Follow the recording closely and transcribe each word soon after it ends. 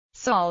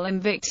Sol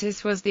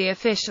Invictus was the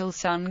official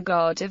sun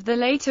god of the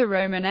later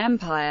Roman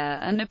Empire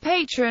and a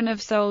patron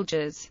of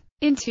soldiers.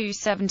 In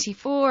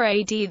 274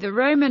 AD, the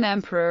Roman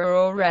Emperor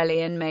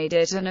Aurelian made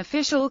it an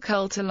official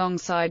cult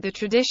alongside the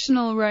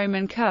traditional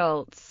Roman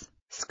cults.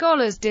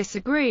 Scholars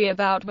disagree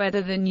about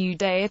whether the new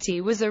deity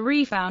was a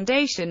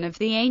refoundation of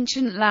the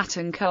ancient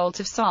Latin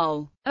cult of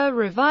Sol, a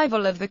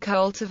revival of the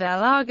cult of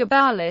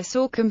Elagabalus,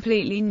 or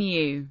completely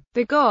new.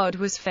 The god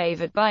was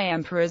favored by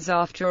emperors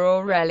after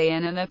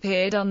Aurelian and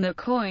appeared on the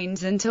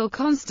coins until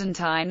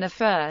Constantine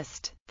I.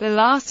 The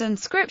last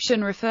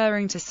inscription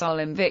referring to Sol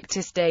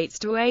Invictus dates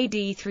to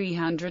AD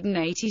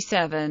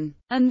 387,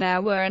 and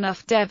there were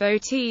enough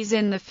devotees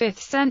in the 5th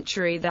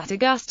century that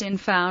Augustine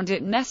found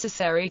it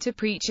necessary to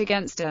preach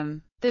against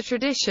them. The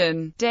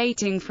tradition,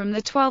 dating from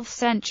the 12th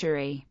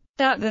century,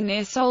 that the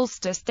near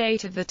solstice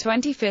date of the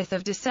 25th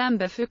of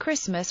December for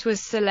Christmas was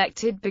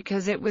selected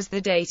because it was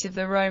the date of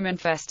the Roman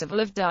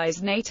festival of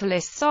Dies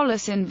Natalis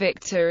Solis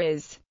Invicta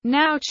is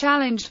now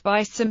challenged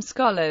by some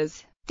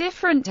scholars.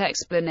 Different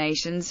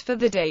explanations for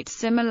the date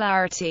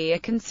similarity are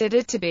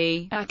considered to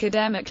be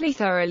academically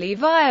thoroughly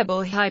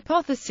viable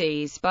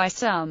hypotheses by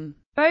some.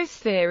 Both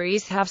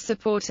theories have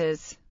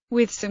supporters,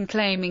 with some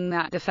claiming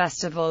that the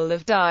festival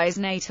of Dies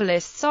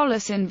Natalis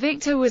Solis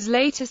Invicta was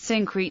later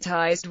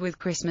syncretized with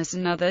Christmas,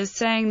 and others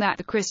saying that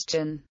the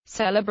Christian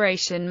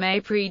celebration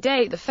may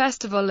predate the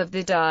festival of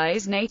the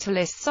Dies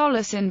Natalis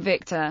Solis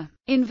Invicta.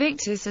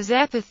 Invictus as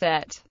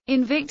epithet.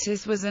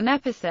 Invictus was an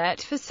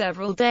epithet for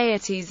several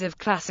deities of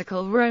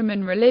classical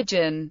Roman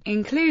religion,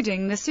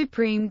 including the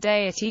supreme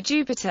deity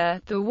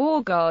Jupiter, the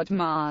war god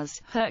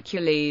Mars,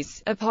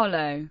 Hercules,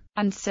 Apollo,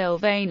 and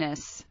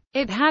Silvanus.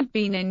 It had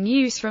been in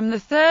use from the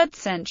 3rd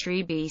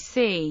century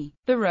BC.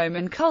 The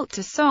Roman cult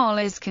to Sol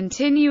is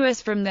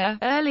continuous from the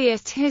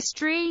earliest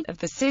history of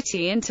the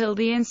city until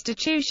the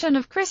institution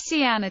of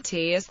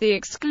Christianity as the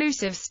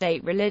exclusive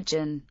state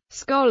religion.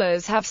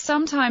 Scholars have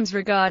sometimes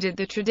regarded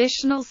the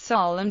traditional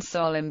Sol and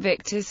Sol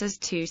Invictus as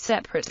two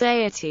separate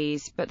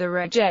deities, but the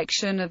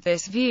rejection of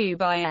this view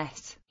by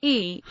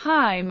S.E.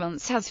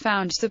 Hymans has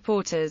found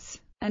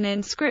supporters. An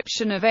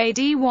inscription of AD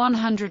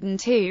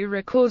 102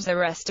 records the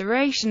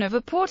restoration of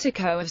a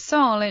portico of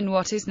Sol in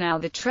what is now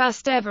the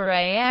Trastevere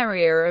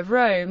area of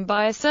Rome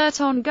by a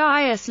certain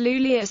Gaius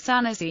Lulius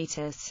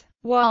Anicetus.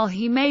 While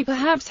he may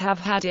perhaps have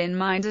had in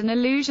mind an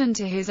allusion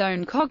to his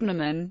own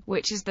cognomen,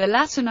 which is the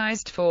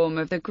Latinized form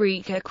of the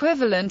Greek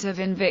equivalent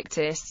of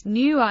Invictus,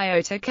 Nu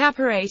Iota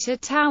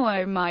Caparata Tau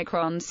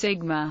Omicron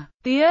Sigma,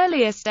 the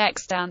earliest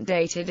extant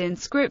dated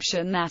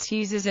inscription that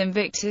uses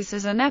Invictus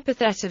as an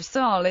epithet of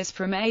Sol is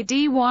from AD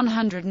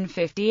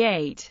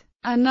 158.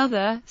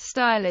 Another,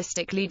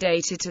 stylistically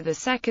dated to the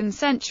 2nd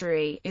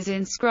century, is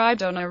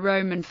inscribed on a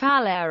Roman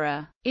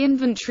falera.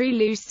 Inventory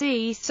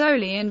Luci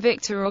Soli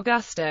Invicta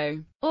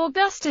Augusto.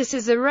 Augustus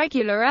is a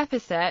regular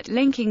epithet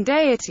linking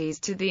deities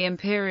to the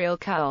imperial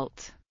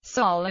cult.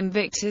 Sol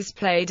Invictus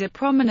played a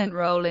prominent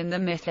role in the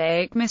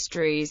Mithraic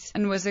mysteries,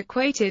 and was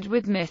equated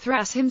with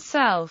Mithras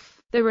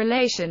himself. The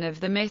relation of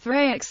the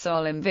Mithraic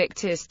Sol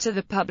Invictus to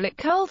the public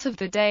cult of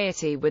the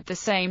deity with the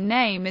same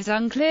name is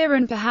unclear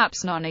and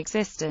perhaps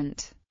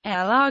non-existent.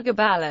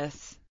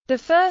 Elagabalus. The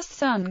first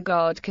sun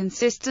god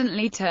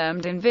consistently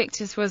termed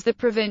Invictus was the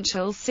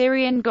provincial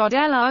Syrian god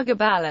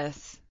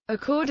Elagabalus.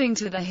 According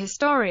to the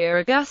Historia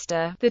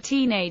Augusta, the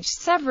teenage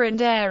Severand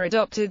heir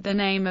adopted the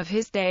name of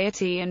his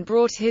deity and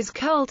brought his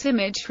cult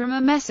image from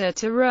Emesa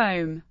to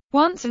Rome.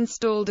 Once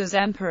installed as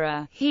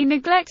emperor, he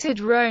neglected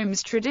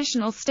Rome's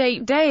traditional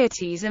state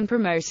deities and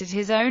promoted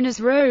his own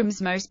as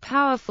Rome's most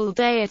powerful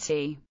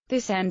deity.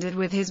 This ended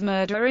with his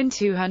murder in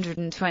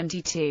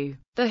 222.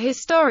 The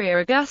Historia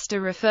Augusta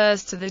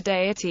refers to the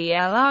deity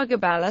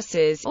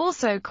Elagabalus,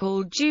 also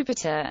called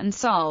Jupiter and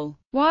Sol.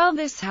 While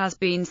this has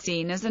been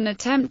seen as an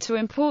attempt to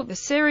import the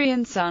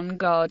Syrian sun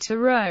god to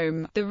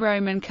Rome, the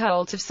Roman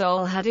cult of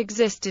Sol had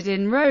existed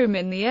in Rome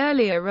in the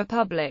earlier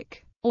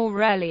republic.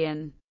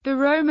 Aurelian. The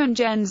Roman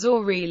gens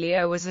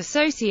Aurelia was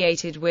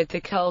associated with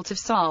the cult of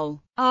Sol.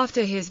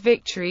 After his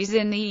victories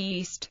in the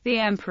East, the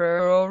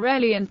Emperor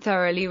Aurelian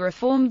thoroughly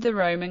reformed the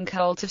Roman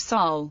cult of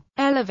Sol,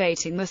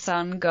 elevating the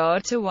sun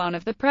god to one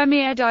of the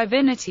premier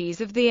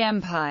divinities of the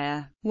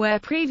empire. Where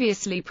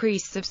previously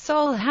priests of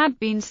Sol had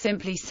been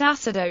simply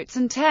sacerdotes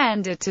and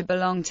tended to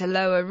belong to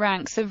lower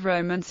ranks of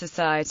Roman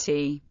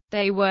society,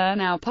 they were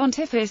now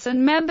pontiffs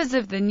and members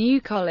of the new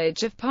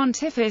College of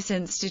Pontiffs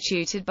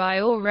instituted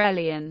by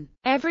Aurelian.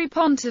 Every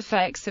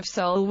pontifex of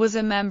Sol was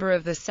a member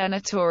of the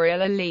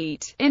senatorial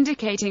elite,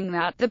 indicating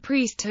that the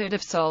priesthood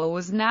of Sol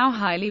was now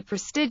highly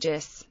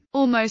prestigious.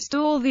 Almost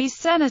all these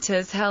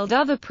senators held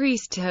other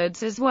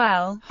priesthoods as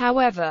well,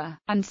 however,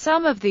 and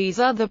some of these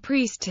other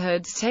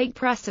priesthoods take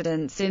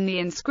precedence in the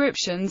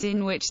inscriptions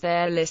in which they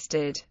are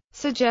listed,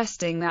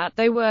 suggesting that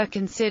they were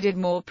considered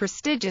more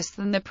prestigious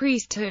than the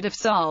priesthood of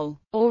Sol.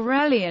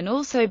 Aurelian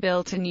also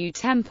built a new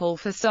temple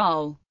for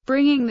Sol,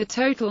 bringing the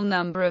total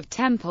number of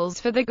temples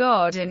for the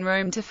god in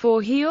Rome to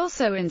 4. He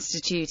also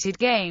instituted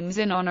games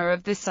in honor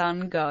of the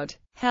sun god,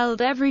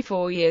 held every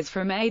 4 years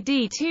from AD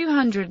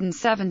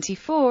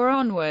 274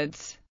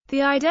 onwards.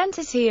 The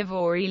identity of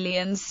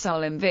Aurelian's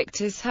Sol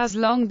Invictus has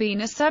long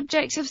been a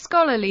subject of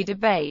scholarly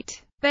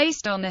debate.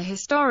 Based on the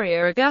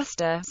Historia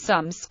Augusta,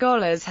 some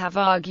scholars have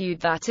argued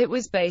that it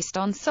was based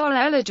on Sol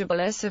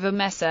Eligibilis of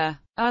Emesa.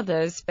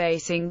 Others,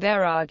 basing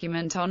their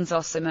argument on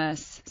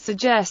Zosimus,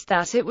 suggest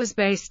that it was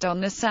based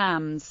on the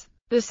Sams,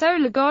 the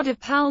solar god of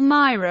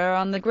Palmyra,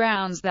 on the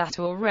grounds that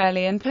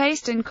Aurelian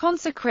placed and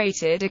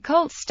consecrated a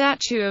cult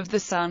statue of the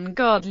sun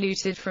god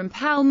looted from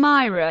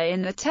Palmyra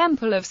in the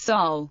Temple of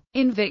Sol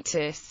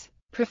Invictus.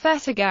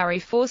 Professor Gary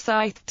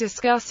Forsyth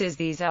discusses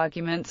these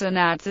arguments and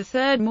adds a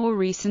third, more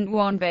recent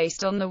one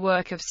based on the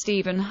work of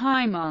Stephen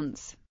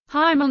Hymans.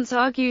 Hymans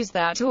argues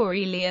that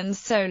Aurelian's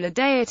solar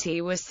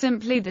deity was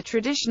simply the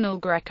traditional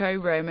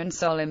Greco-Roman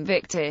Sol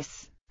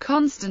Invictus.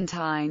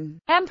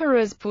 Constantine.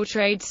 Emperors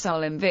portrayed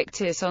Sol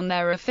Invictus on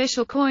their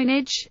official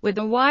coinage, with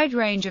a wide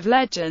range of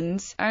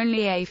legends,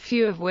 only a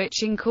few of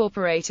which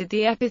incorporated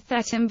the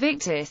epithet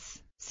Invictus,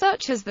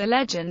 such as the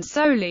legend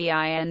Soli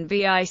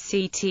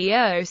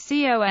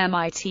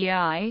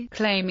Invictocomiti,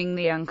 claiming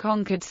the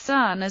Unconquered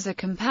Sun as a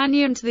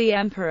companion to the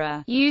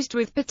emperor, used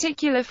with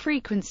particular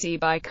frequency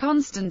by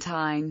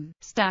Constantine.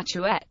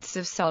 Statuettes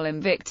of Sol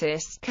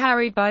Invictus,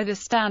 carried by the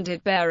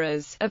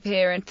standard-bearers,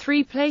 appear in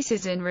 3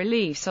 places in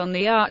reliefs on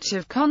the Arch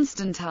of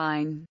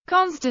Constantine.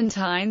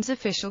 Constantine's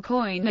official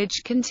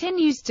coinage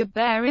continues to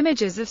bear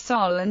images of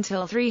Sol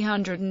until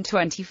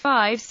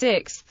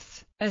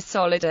 325/6. A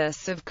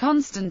solidus of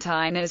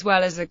Constantine as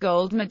well as a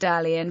gold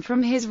medallion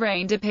from his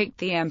reign depict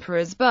the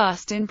emperor's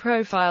bust in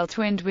profile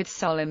twinned with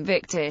Sol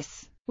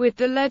Invictus, with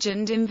the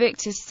legend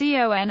Invictus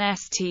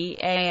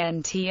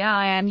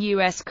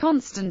Constantinus.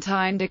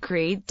 Constantine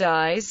decreed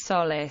Dies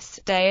Solis,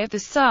 Day of the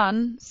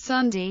Sun,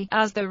 Sunday,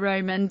 as the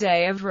Roman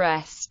day of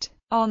rest.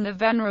 On the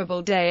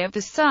venerable day of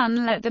the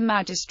sun let the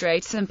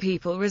magistrates and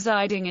people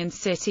residing in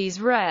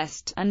cities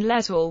rest, and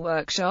let all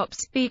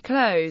workshops be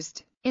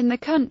closed. In the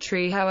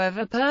country,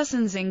 however,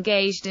 persons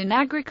engaged in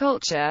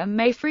agriculture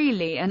may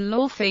freely and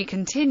lawfully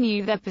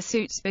continue their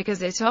pursuits,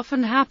 because it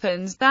often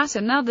happens that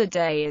another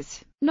day is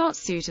not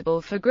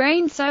suitable for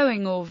grain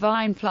sowing or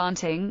vine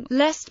planting,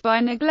 lest by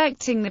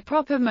neglecting the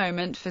proper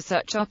moment for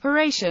such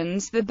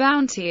operations the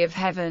bounty of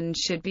heaven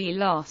should be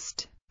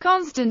lost.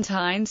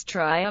 Constantine's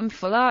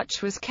triumphal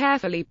arch was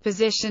carefully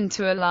positioned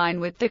to align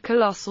with the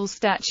colossal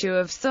statue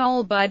of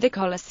Sol by the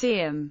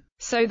Colosseum,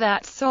 so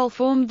that Sol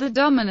formed the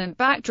dominant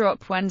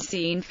backdrop when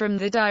seen from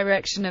the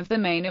direction of the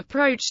main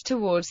approach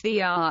towards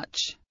the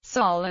arch.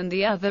 Sol and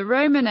the other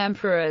Roman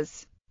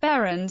emperors.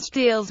 Behrens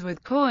deals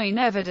with coin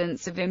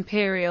evidence of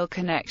imperial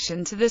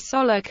connection to the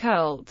solar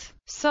cult.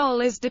 Sol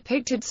is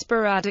depicted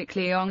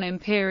sporadically on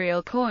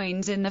imperial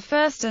coins in the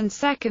 1st and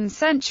 2nd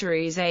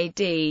centuries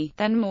AD,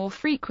 then more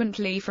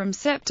frequently from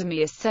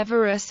Septimius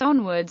Severus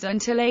onwards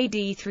until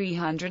AD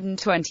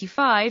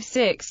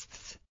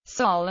 325/6.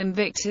 Sol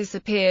Invictus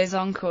appears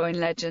on coin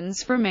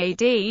legends from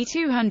AD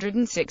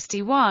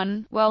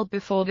 261, well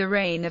before the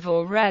reign of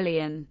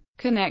Aurelian.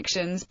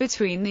 Connections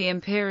between the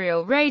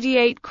imperial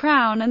radiate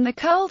crown and the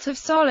cult of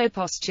Sol are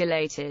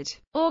postulated.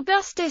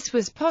 Augustus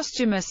was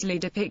posthumously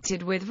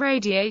depicted with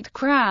radiate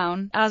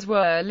crown, as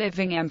were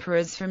living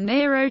emperors from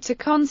Nero to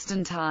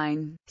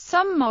Constantine.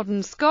 Some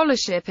modern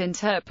scholarship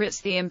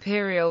interprets the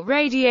imperial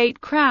radiate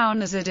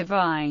crown as a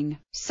divine,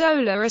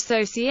 solar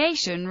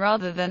association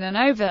rather than an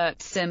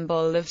overt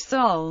symbol of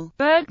Sol.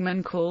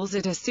 Bergman calls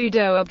it a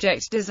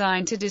pseudo-object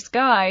designed to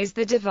disguise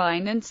the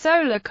divine and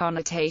solar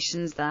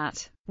connotations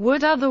that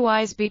would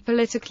otherwise be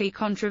politically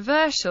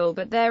controversial,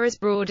 but there is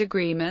broad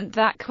agreement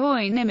that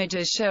coin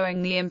images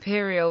showing the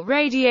imperial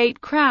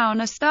radiate crown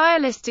are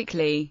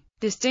stylistically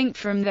distinct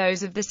from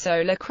those of the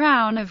solar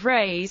crown of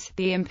rays.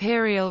 The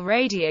imperial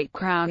radiate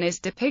crown is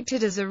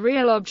depicted as a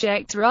real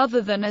object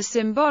rather than a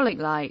symbolic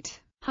light.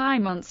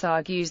 Hymans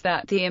argues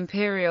that the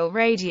imperial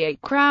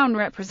radiate crown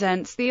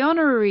represents the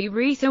honorary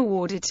wreath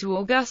awarded to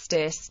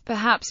Augustus,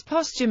 perhaps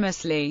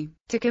posthumously,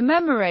 to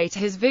commemorate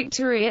his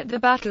victory at the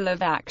Battle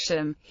of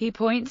Actium. He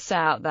points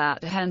out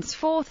that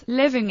henceforth,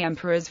 living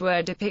emperors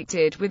were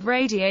depicted with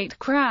radiate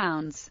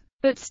crowns,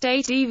 but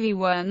state Evi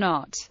were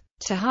not.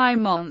 To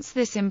Hymans,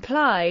 this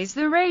implies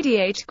the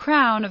radiate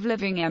crown of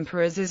living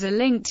emperors is a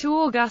link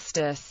to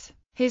Augustus.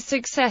 His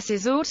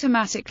successors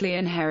automatically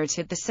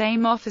inherited the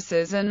same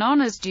offices and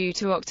honors due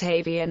to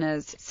Octavian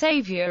as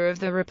savior of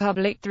the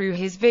Republic through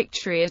his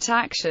victory at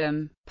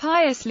Actium,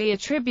 piously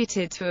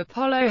attributed to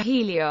Apollo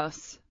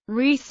Helios.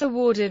 Wreaths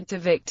awarded to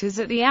victors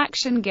at the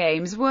Action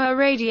Games were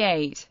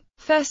radiate.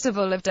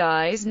 Festival of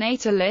Dies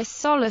Natalis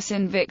Solis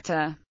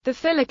Invicta. The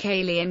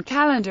Philocalian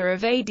calendar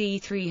of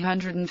AD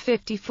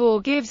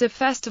 354 gives a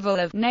festival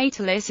of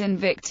Natalis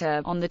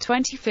Invicta on the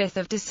 25th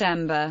of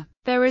December.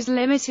 There is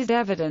limited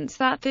evidence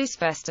that this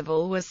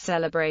festival was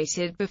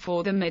celebrated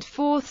before the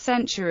mid-4th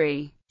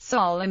century.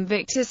 Sol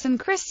Invictus and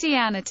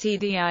Christianity.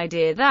 The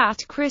idea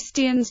that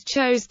Christians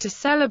chose to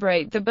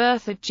celebrate the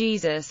birth of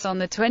Jesus on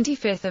the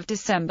 25th of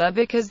December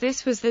because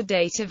this was the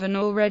date of an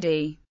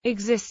already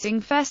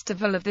existing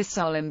festival of the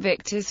Sol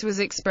Invictus was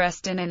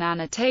expressed in an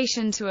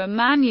annotation to a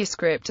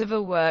manuscript of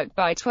a work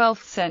by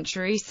 12th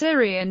century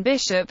Syrian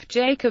bishop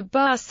Jacob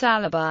bar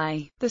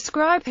Salabai. The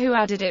scribe who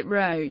added it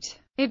wrote,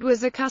 "It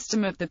was a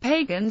custom of the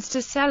pagans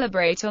to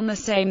celebrate on the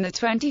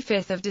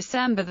 25th of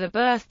December the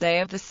birthday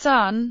of the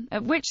sun,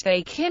 at which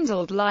they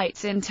kindled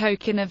lights in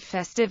token of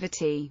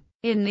festivity.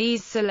 In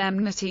these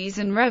solemnities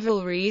and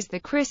revelries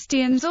the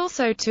Christians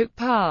also took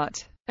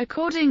part.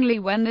 Accordingly,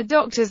 when the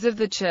doctors of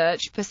the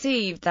Church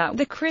perceived that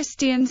the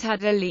Christians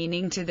had a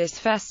leaning to this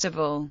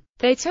festival,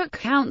 they took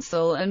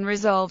counsel and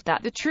resolved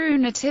that the true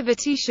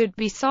nativity should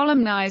be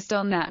solemnized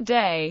on that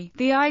day."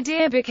 The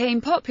idea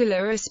became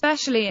popular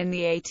especially in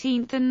the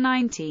 18th and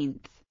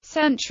 19th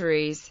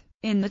centuries.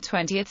 In the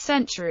 20th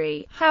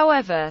century,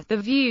 however, the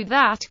view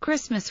that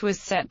Christmas was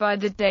set by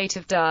the date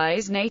of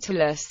Dies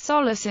Natalis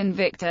Solis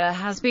Invicta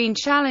has been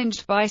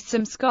challenged by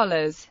some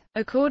scholars.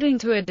 According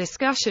to a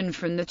discussion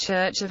from the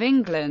Church of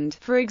England,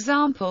 for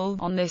example,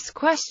 on this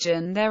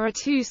question there are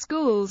two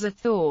schools of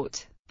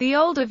thought. The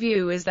older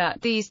view is that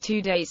these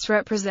two dates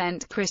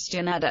represent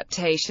Christian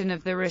adaptation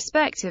of the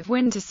respective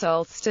winter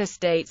solstice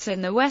dates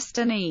in the West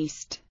and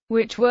East,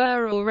 which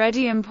were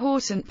already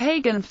important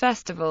pagan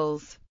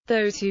festivals.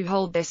 Those who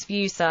hold this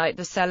view cite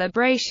the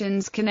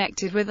celebrations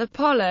connected with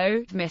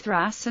Apollo,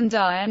 Mithras and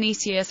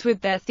Dionysius with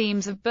their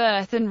themes of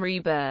birth and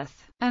rebirth,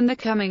 and the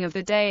coming of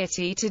the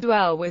deity to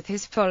dwell with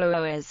his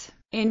followers.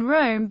 In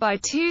Rome by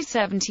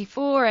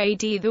 274 AD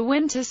the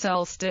winter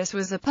solstice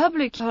was a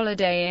public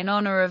holiday in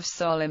honor of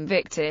Sol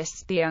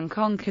Invictus, the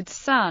unconquered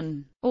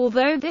sun.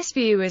 Although this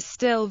view is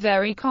still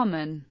very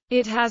common,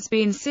 it has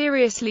been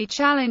seriously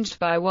challenged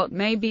by what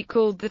may be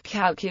called the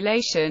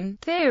calculation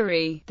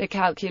theory. The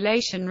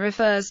calculation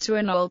refers to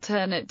an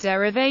alternate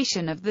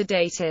derivation of the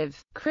date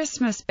of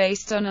Christmas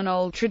based on an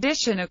old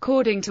tradition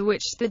according to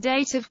which the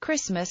date of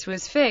Christmas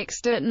was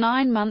fixed at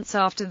 9 months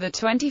after the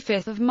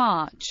 25th of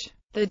March,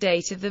 the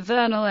date of the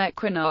vernal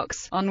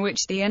equinox, on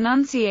which the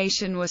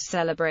Annunciation was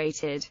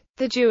celebrated.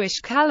 The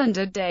Jewish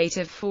calendar date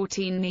of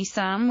 14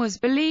 Nisan was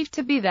believed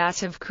to be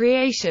that of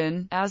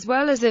creation, as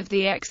well as of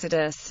the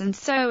Exodus and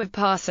so of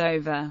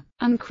Passover,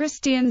 and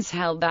Christians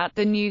held that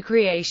the new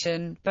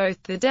creation,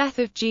 both the death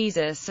of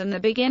Jesus and the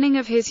beginning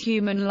of his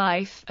human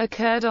life,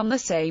 occurred on the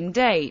same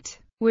date,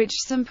 which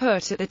some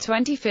put at the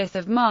 25th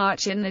of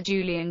March in the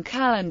Julian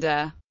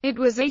calendar. It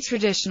was a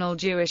traditional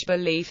Jewish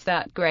belief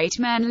that great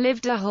men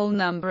lived a whole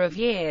number of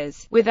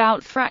years,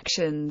 without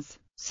fractions,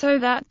 so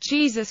that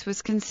Jesus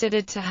was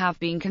considered to have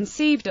been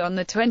conceived on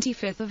the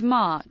 25th of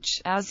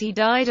March, as he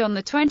died on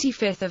the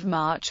 25th of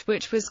March,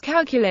 which was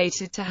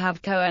calculated to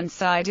have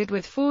coincided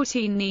with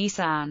 14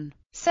 Nisan.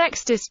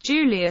 Sextus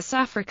Julius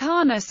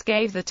Africanus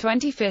gave the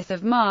 25th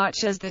of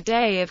March as the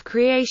day of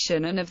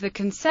creation and of the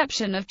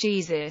conception of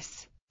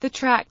Jesus. The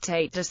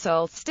Tractate de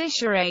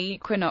Solstitia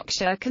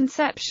Equinoctia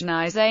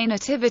Conceptionis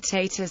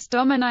Nativitatis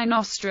Domini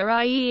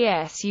Nostra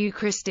Iesu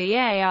Christi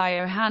ai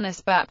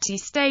Johannes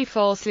Baptiste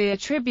falsely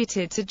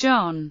attributed to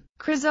John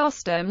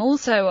Chrysostom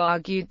also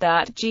argued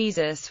that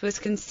Jesus was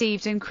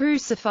conceived and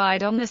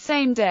crucified on the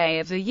same day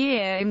of the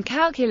year and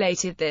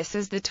calculated this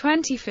as the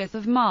 25th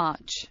of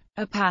March.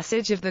 A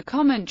passage of the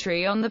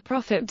commentary on the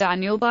prophet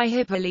Daniel by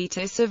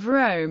Hippolytus of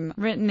Rome,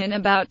 written in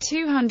about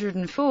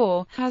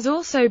 204, has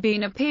also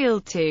been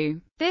appealed to.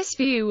 This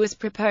view was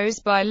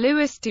proposed by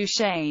Louis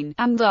Duchesne,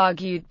 and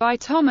argued by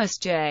Thomas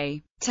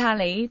J.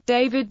 Talley,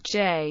 David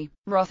J.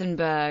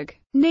 Rothenberg,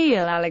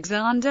 Neil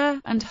Alexander,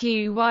 and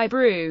Hugh Y.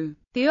 Brew.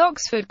 The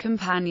Oxford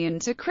Companion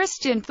to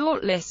Christian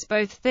Thought lists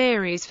both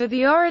theories for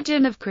the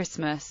origin of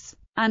Christmas,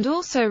 and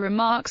also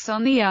remarks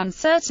on the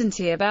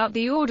uncertainty about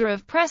the order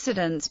of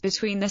precedence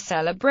between the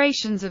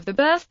celebrations of the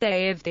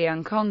birthday of the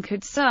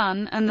Unconquered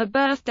Sun and the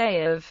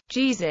birthday of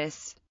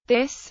Jesus.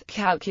 This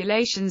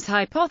calculations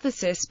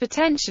hypothesis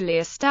potentially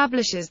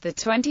establishes the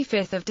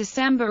 25th of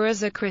December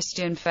as a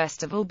Christian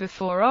festival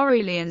before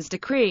Aurelian's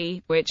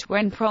decree, which,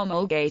 when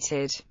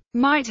promulgated,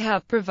 might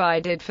have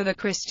provided for the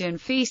Christian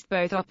feast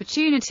both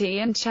opportunity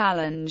and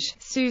challenge.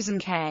 Susan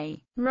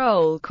K.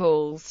 Roll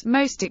calls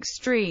most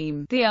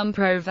extreme the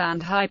unproven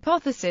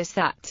hypothesis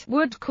that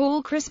would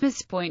call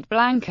Christmas point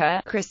blank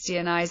a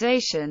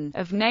Christianization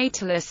of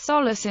Natalis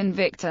Solis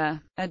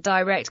Invicta, a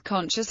direct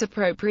conscious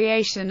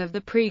appropriation of the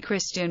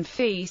pre-Christian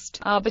feast,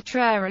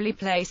 arbitrarily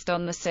placed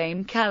on the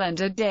same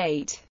calendar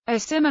date,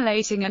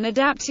 assimilating and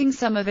adapting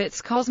some of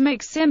its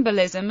cosmic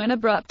symbolism and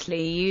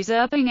abruptly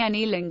usurping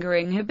any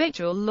lingering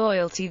habitual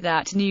loyalty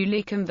that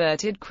newly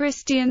converted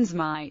Christians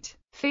might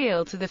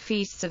feel to the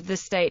feasts of the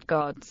state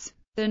gods.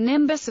 The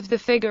nimbus of the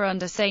figure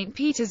under St.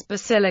 Peter's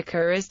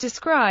Basilica is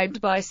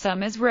described by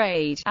some as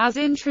rayed, as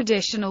in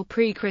traditional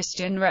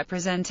pre-Christian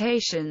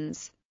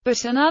representations.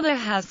 But another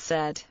has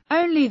said,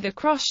 only the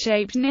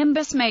cross-shaped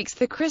nimbus makes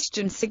the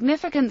Christian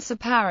significance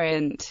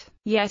apparent.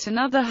 Yet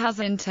another has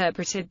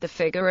interpreted the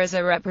figure as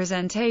a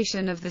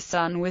representation of the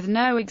sun with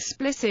no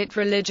explicit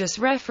religious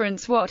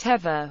reference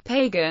whatever,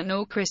 pagan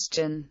or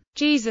Christian.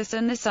 Jesus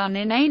and the sun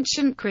in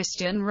ancient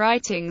Christian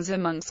writings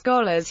among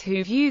scholars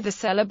who view the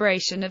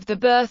celebration of the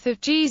birth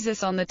of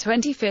Jesus on the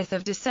 25th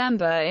of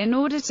December in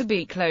order to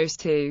be close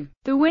to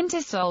the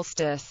winter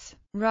solstice,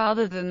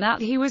 rather than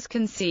that he was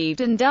conceived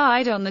and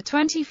died on the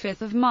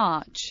 25th of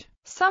March.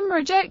 Some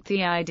reject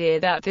the idea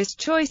that this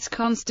choice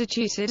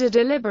constituted a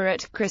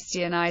deliberate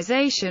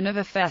Christianization of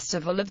a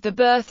festival of the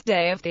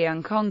birthday of the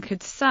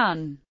unconquered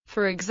sun.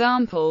 For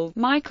example,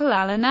 Michael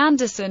Allen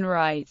Anderson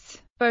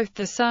writes, both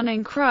the sun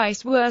and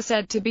Christ were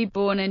said to be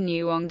born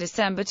anew on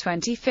December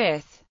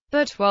 25th.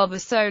 But while the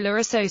solar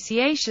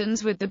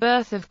associations with the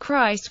birth of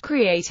Christ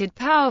created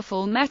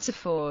powerful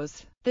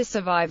metaphors, the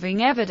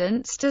surviving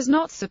evidence does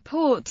not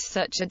support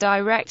such a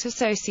direct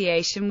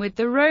association with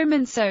the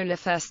Roman solar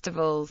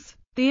festivals.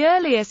 The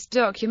earliest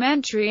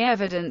documentary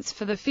evidence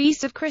for the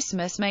Feast of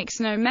Christmas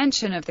makes no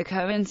mention of the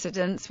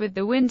coincidence with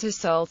the winter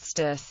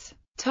solstice.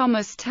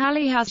 Thomas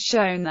Talley has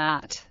shown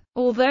that,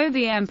 although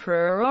the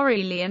Emperor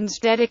Aurelian's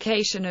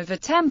dedication of a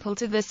temple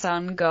to the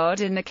sun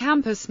god in the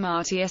Campus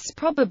Martius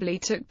probably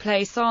took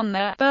place on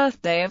the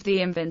birthday of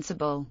the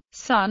invincible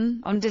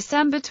sun, on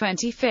December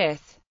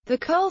 25th, the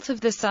cult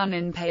of the sun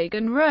in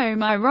pagan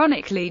Rome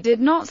ironically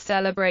did not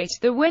celebrate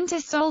the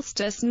winter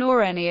solstice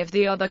nor any of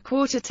the other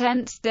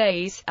quarter-tense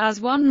days, as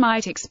one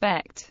might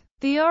expect.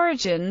 The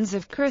origins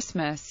of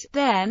Christmas,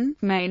 then,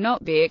 may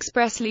not be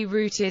expressly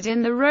rooted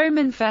in the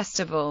Roman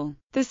festival.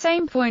 The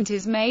same point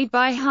is made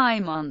by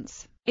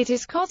Hymons. It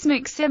is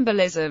cosmic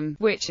symbolism,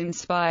 which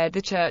inspired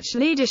the church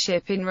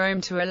leadership in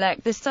Rome to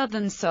elect the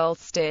southern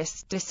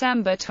solstice,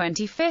 December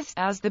 25th,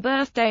 as the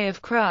birthday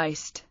of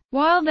Christ.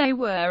 While they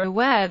were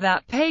aware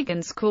that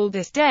pagans called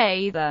this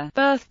day the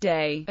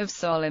birthday of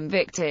Sol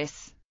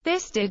Invictus,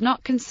 this did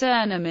not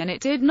concern them and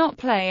it did not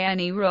play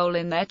any role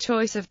in their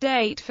choice of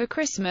date for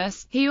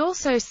Christmas. He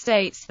also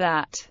states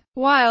that,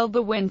 while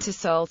the winter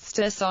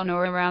solstice on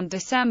or around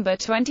December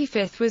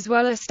 25th was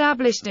well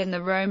established in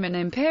the Roman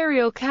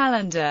imperial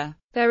calendar,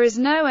 there is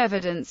no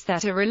evidence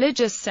that a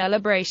religious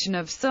celebration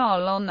of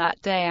Sol on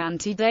that day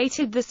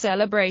antedated the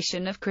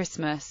celebration of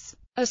Christmas.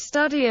 A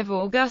study of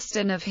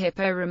Augustine of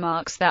Hippo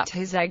remarks that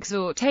his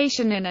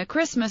exhortation in a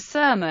Christmas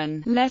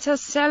sermon, "Let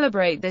us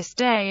celebrate this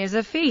day as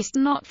a feast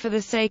not for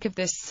the sake of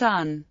this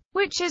sun,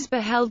 which is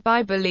beheld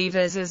by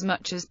believers as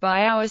much as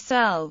by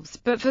ourselves,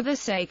 but for the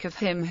sake of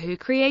him who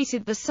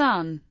created the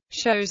sun,"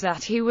 shows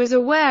that he was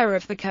aware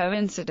of the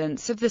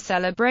coincidence of the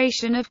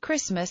celebration of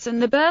Christmas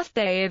and the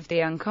birthday of the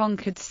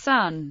unconquered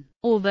sun.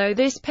 Although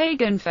this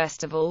pagan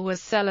festival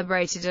was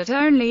celebrated at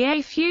only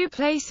a few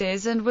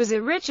places and was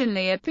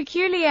originally a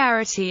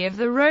peculiarity of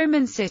the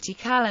Roman city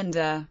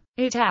calendar,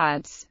 it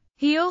adds,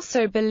 he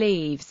also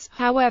believes,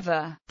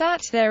 however,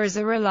 that there is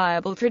a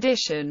reliable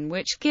tradition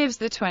which gives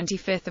the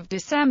 25th of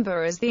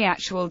December as the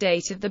actual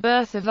date of the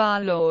birth of our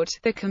Lord.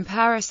 The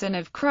comparison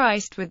of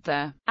Christ with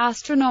the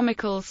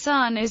astronomical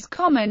sun is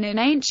common in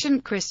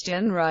ancient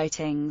Christian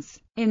writings.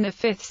 In the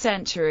 5th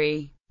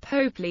century,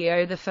 Pope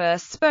Leo I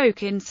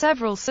spoke in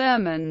several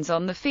sermons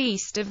on the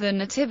Feast of the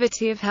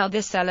Nativity of how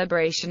the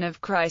celebration of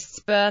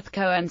Christ's birth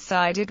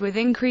coincided with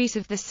increase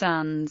of the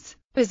sun's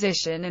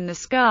position in the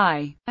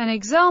sky. An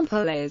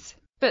example is,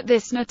 "But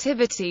this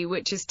nativity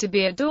which is to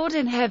be adored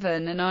in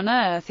heaven and on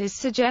earth is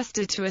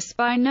suggested to us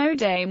by no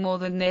day more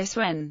than this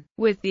when,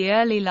 with the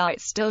early light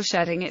still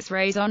shedding its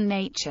rays on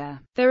nature,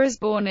 there is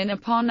borne in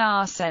upon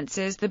our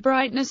senses the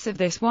brightness of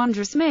this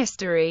wondrous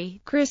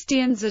mystery."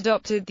 Christians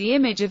adopted the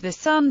image of the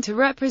sun to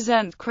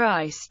represent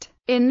Christ.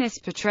 In this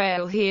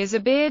portrayal he is a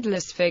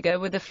beardless figure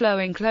with a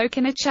flowing cloak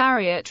in a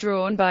chariot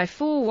drawn by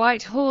 4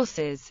 white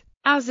horses,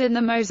 as in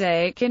the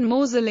mosaic in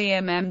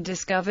Mausoleum M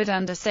discovered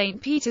under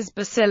St. Peter's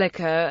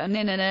Basilica and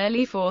in an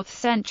early 4th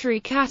century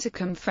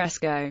catacomb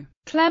fresco.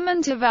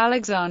 Clement of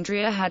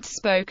Alexandria had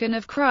spoken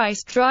of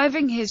Christ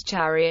driving his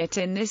chariot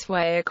in this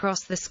way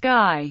across the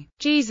sky.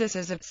 Jesus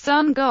as a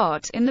sun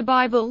god in the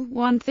Bible.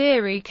 One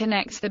theory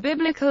connects the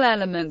biblical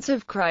elements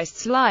of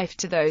Christ's life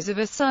to those of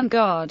a sun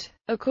god.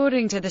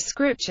 According to the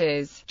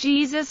scriptures,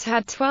 Jesus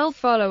had 12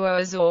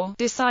 followers or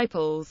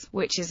disciples,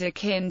 which is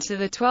akin to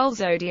the 12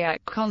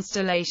 zodiac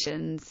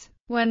constellations.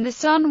 When the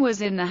sun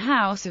was in the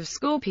house of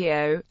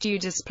Scorpio,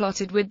 Judas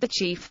plotted with the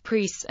chief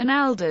priests and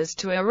elders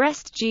to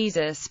arrest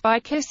Jesus by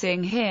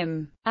kissing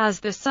him. As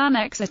the sun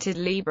exited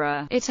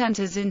Libra, it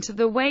enters into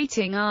the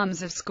waiting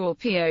arms of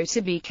Scorpio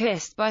to be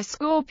kissed by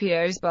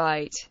Scorpio's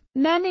bite.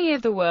 Many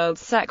of the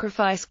world's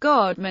sacrifice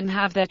godmen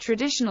have their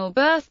traditional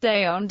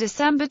birthday on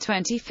December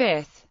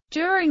 25th.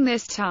 During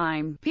this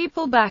time,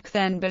 people back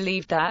then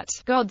believed that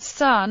God's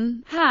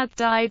Son had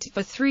died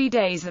for 3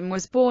 days and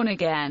was born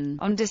again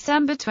on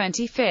December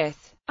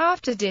 25th.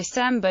 After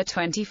December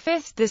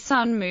 25th, the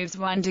sun moves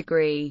 1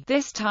 degree,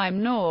 this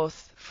time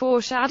north,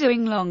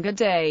 foreshadowing longer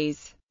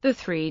days. The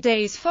 3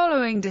 days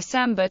following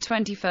December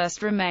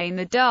 21st remain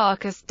the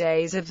darkest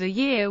days of the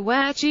year,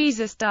 where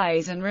Jesus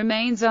dies and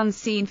remains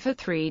unseen for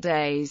 3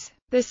 days.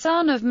 The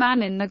Son of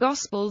Man in the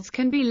Gospels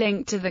can be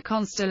linked to the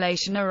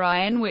constellation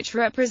Orion, which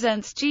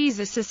represents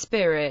Jesus'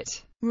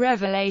 spirit.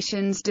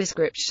 Revelation's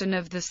description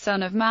of the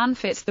Son of Man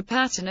fits the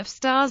pattern of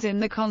stars in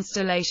the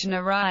constellation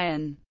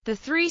Orion. The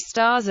 3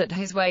 stars at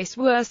his waist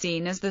were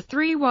seen as the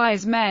 3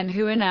 wise men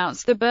who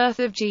announced the birth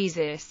of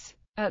Jesus.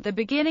 At the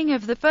beginning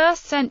of the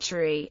 1st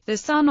century, the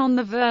sun on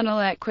the vernal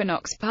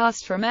equinox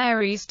passed from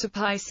Aries to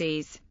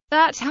Pisces.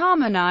 That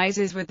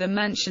harmonizes with the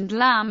mentioned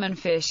lamb and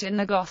fish in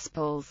the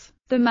Gospels.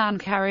 The man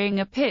carrying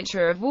a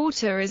pitcher of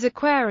water is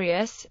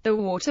Aquarius, the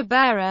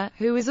water-bearer,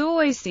 who is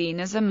always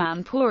seen as a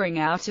man pouring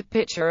out a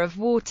pitcher of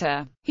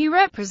water. He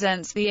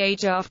represents the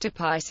age after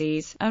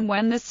Pisces, and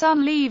when the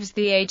sun leaves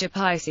the age of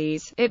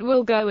Pisces, it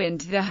will go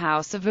into the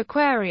house of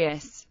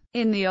Aquarius.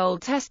 In the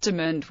Old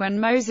Testament, when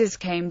Moses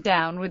came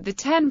down with the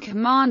 10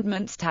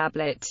 Commandments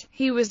tablet,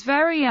 he was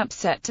very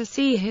upset to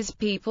see his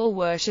people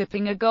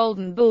worshipping a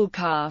golden bull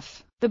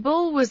calf. The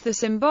bull was the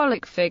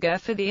symbolic figure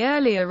for the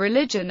earlier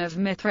religion of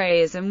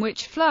Mithraism,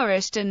 which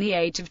flourished in the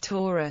age of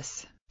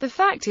Taurus. The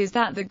fact is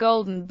that the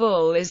golden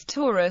bull is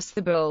Taurus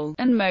the bull,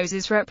 and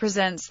Moses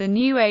represents the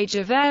new age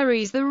of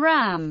Aries the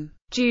ram.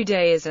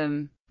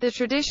 Judaism. The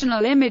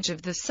traditional image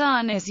of the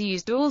sun is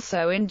used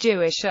also in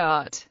Jewish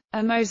art.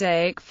 A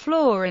mosaic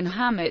floor in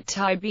Hammett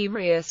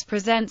Tiberius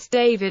presents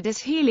David as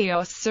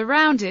Helios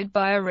surrounded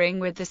by a ring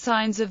with the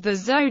signs of the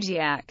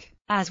zodiac,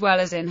 as well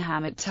as in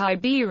Hammett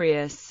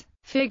Tiberius.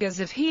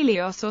 Figures of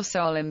Helios or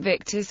Sol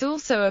Invictus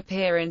also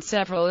appear in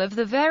several of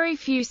the very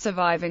few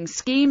surviving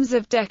schemes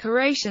of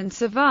decoration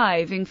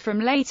surviving from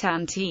late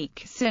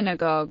antique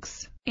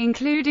synagogues,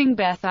 including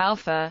Beth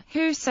Alpha,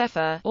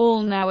 Husefer,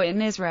 all now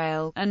in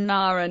Israel, and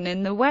Nahran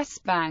in the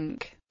West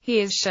Bank. He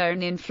is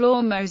shown in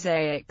floor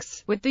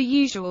mosaics, with the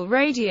usual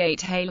radiate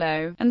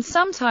halo, and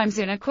sometimes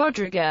in a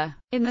quadriga,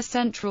 in the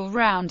central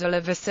roundel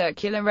of a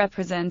circular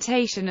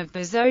representation of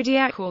the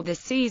zodiac or the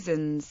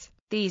seasons.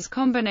 These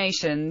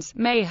combinations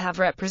may have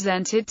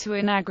represented to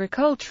an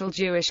agricultural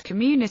Jewish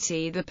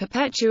community the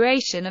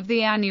perpetuation of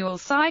the annual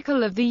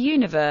cycle of the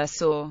universe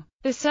or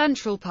the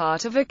central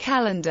part of a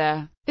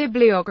calendar.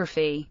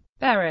 Bibliography.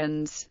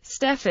 Behrens,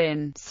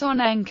 Stefan,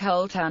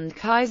 Sonnenkult und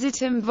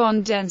Kaisertum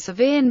von den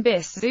Savien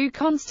bis zu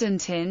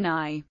Konstantin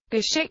I.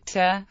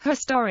 Geschichte,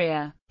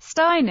 Historia.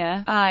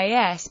 Steiner,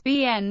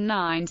 ISBN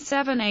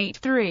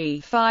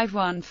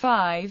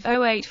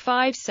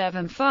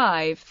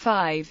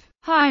 9783515-08575-5.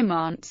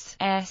 Heimantz,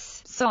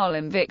 S. Sol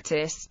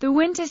Invictus, The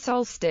Winter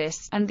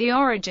Solstice, and the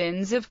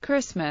Origins of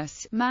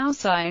Christmas,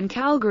 Mausai and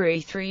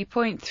Calgary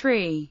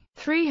 3.3.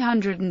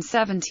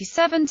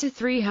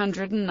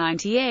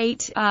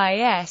 377-398,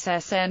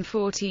 ISSN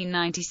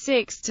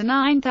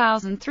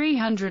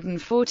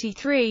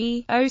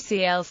 1496-9343,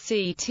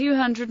 OCLC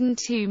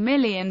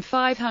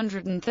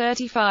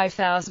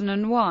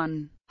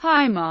 202535001.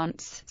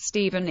 Heimantz,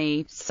 Stephen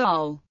E.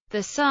 Sol.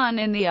 The Sun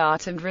in the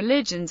Art and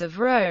Religions of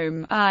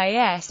Rome,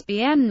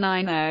 ISBN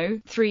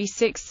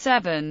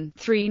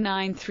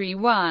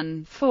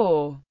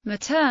 90-367-3931-4.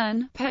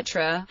 Matern,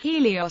 Petra,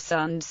 Helios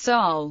und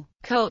Sol.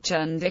 Kultur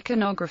und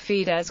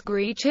Ikonographie des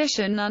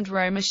Griechischen und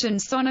Römischen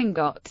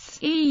Sonnengottes,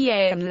 E.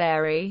 and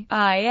Larry,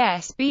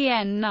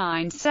 ISBN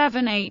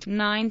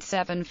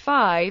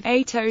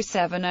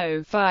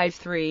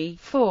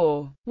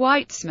 978-975-8070-53-4.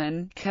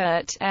 Weitzman,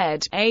 Kurt,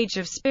 ed. Age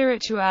of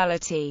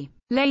Spirituality.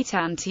 Late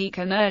Antique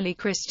and Early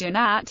Christian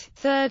at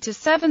 3rd to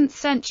 7th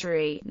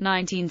century,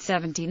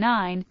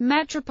 1979,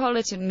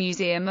 Metropolitan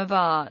Museum of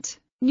Art.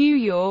 New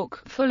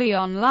York, fully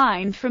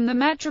online from the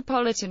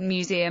Metropolitan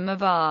Museum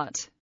of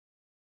Art.